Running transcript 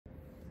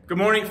Good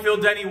morning, Phil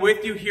Denny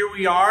with you. Here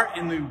we are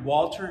in the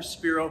Walter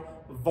Spiro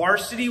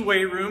Varsity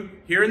Weight Room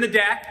here in the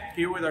DAC,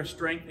 here with our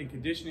strength and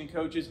conditioning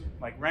coaches,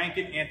 Mike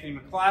Rankin, Anthony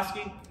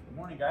McCloskey. Good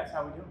morning, guys.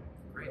 How are we doing?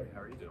 Great.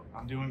 How are you doing?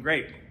 I'm doing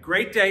great.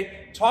 Great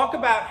day. Talk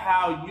about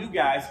how you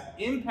guys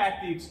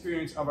impact the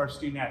experience of our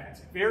student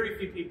athletes. Very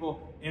few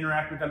people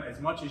interact with them as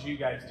much as you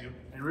guys do,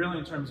 and really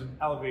in terms of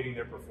elevating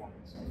their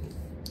performance.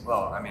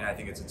 Well, I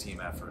think it's a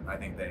team effort. I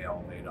think they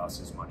elevate us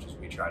as much as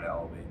we try to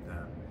elevate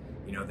them.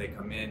 You know, they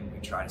come in, we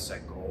try to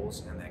set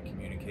goals and then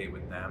communicate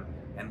with them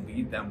and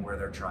lead them where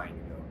they're trying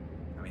to go.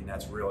 I mean,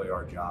 that's really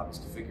our job, is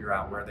to figure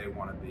out where they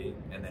want to be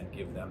and then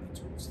give them the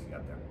tools to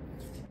get there.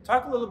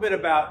 Talk a little bit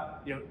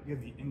about, you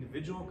have the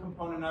individual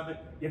component of it,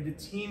 you have the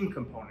team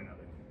component of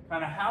it.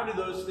 Kind of how do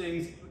those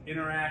things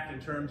interact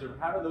in terms of,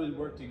 how do those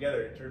work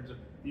together in terms of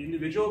the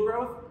individual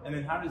growth, and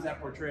then how does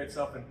that portray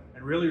itself and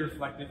really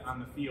reflect it on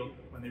the field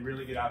when they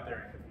really get out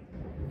there and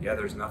compete? Yeah,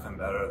 there's nothing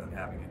better than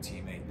having a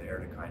teammate there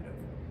to kind of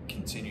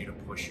continue to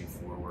push you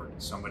forward,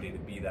 somebody to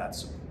be that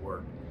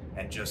support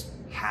and just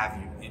have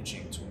you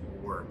inching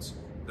towards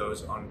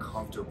those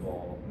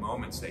uncomfortable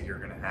moments that you're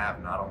going to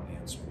have, not only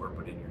in sport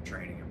but in your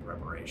training and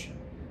preparation.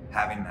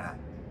 Having that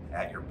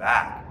at your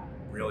back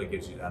really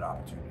gives you that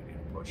opportunity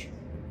to push and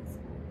move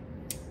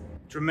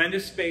forward.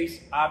 Tremendous space.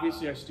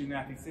 Obviously, our student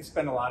athletes, they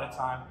spend a lot of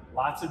time,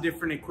 lots of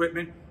different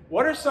equipment.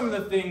 What are some of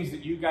the things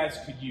that you guys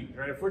could use,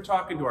 right? If we're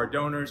talking to our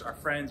donors, our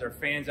friends, our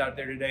fans out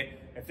there today,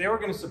 if they were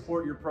going to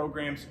support your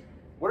programs,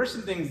 what are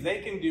some things they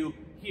can do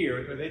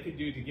here or they could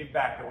do to give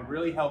back that would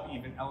really help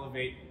even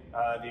elevate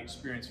the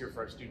experience here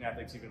for our student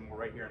athletes even more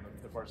right here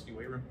in the varsity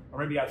weight room, or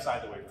maybe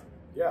outside the weight room?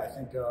 Yeah, I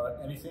think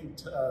anything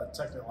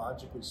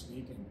technologically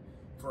speaking,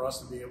 for us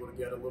to be able to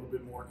get a little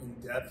bit more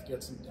in-depth,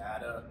 get some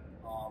data,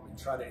 and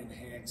try to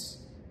enhance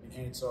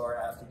our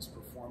athletes'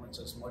 performance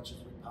as much as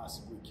we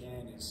possibly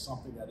can is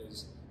something that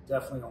is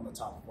definitely on the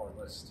top of our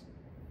list.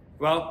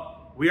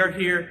 Well, we are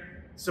here.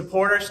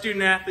 Support our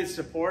student athletes,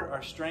 support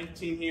our strength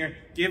team here,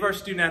 give our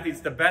student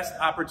athletes the best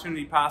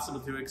opportunity possible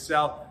to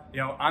excel,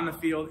 on the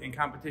field, in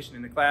competition,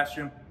 in the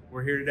classroom.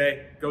 We're here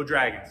today. Go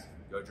Dragons.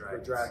 Go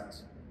Dragons. Go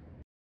Dragons.